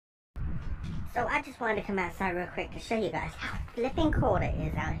So I just wanted to come outside real quick to show you guys how flipping cold it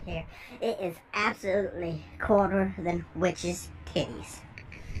is out here. It is absolutely colder than witches' titties.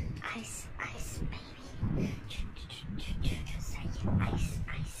 Ice, ice, baby. Ice,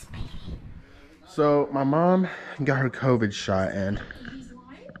 ice, baby. So my mom got her COVID shot and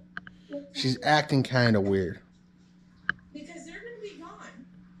she's acting kind of weird. Because they're going to be gone.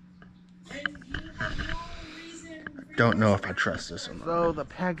 And you have no reason. Don't know if I trust this or not. So the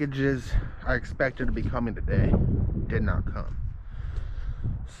packages I expected to be coming today did not come.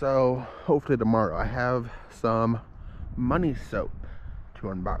 So hopefully tomorrow I have some money soap to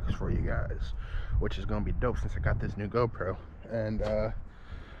unbox for you guys, which is gonna be dope since I got this new GoPro. And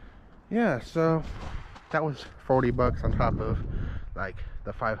yeah, so that was 40 bucks on top of like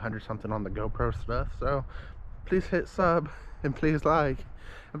the 500 something on the GoPro stuff. So please hit sub and please like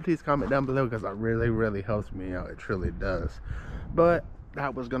and please comment down below because that really helps me out. It truly does. But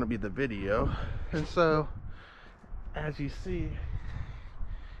that was gonna be the video, and so as you see, you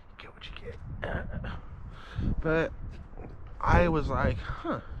get what you get. But I was like,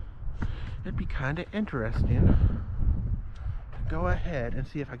 it'd be kind of interesting to go ahead and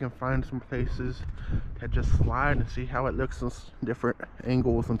see if I can find some places to just slide and see how it looks in different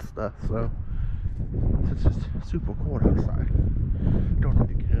angles and stuff. So it's just super cold outside. Don't know if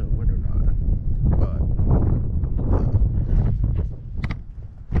you can hear the wind or not, but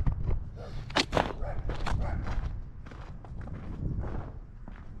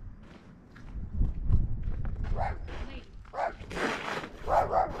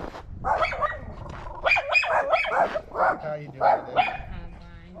how you doing today? I'm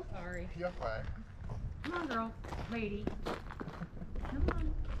fine. Sorry. You're fine. Come on, girl. Lady. Come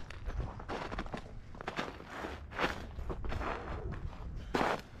on.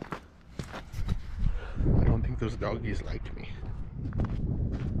 I don't think those doggies liked me.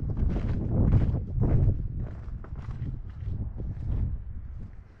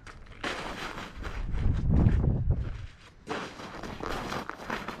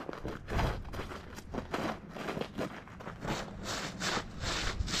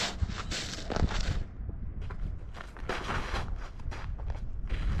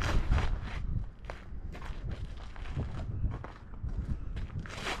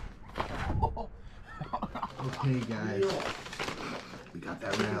 Okay guys, we got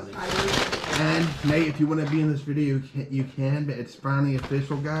that rally. And Nate, if you want to be in this video, you can, but it's finally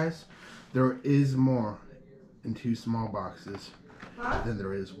official, guys. There is more in 2 small boxes than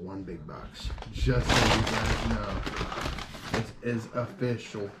there is 1 big box. Just so you guys know, it is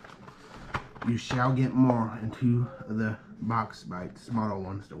official. You shall get more in 2 of the box bites, smaller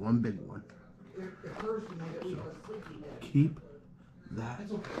ones, the 1 big one. So keep that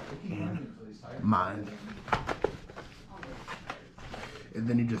in mind. And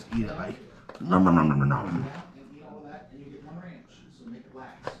then you just eat it like nom nom nom nom nom.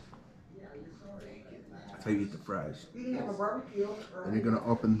 That's how you eat the fries. And you're gonna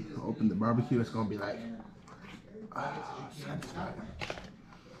open the barbecue. It's gonna be like satisfying.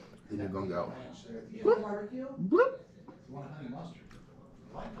 Then you're gonna go bloop, bloop.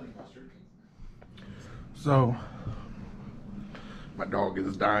 So my dog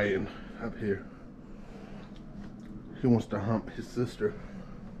is dying up here. He wants to hump his sister.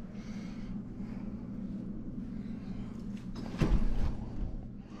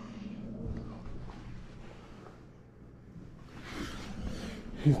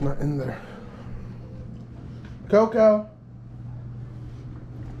 He's not in there. Coco.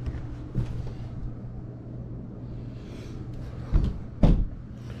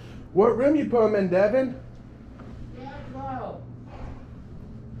 What room you put him in, Devin?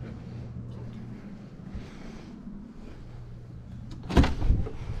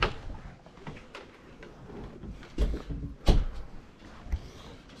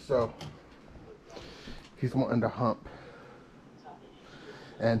 So he's wanting to hump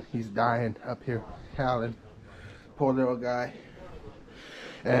and he's dying up here howling. Poor little guy.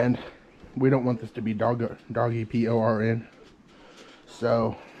 And we don't want this to be doggy PORN.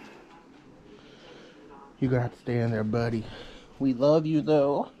 So you're gonna have to stay in there, buddy. We love you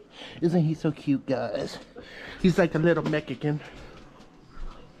though. Isn't he so cute, guys? He's like a little Mexican.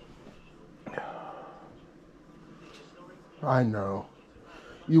 I know.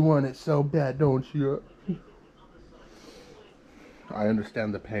 You want it so bad, don't you? I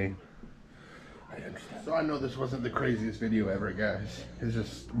understand the pain. I understand. So I know this wasn't the craziest video ever, guys. It's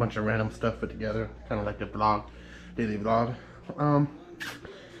just a bunch of random stuff put together. Kind of like a vlog, daily vlog.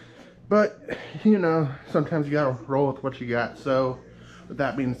 But, you know, sometimes you gotta roll with what you got. So, with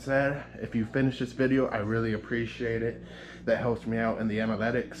that being said, if you finish this video, I really appreciate it. That helps me out in the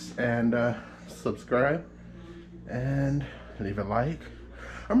analytics. And subscribe, and leave a like.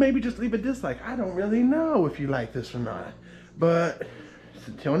 Or maybe just leave a dislike. I don't really know if you like this or not. But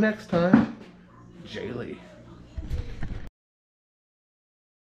until next time, Jlee.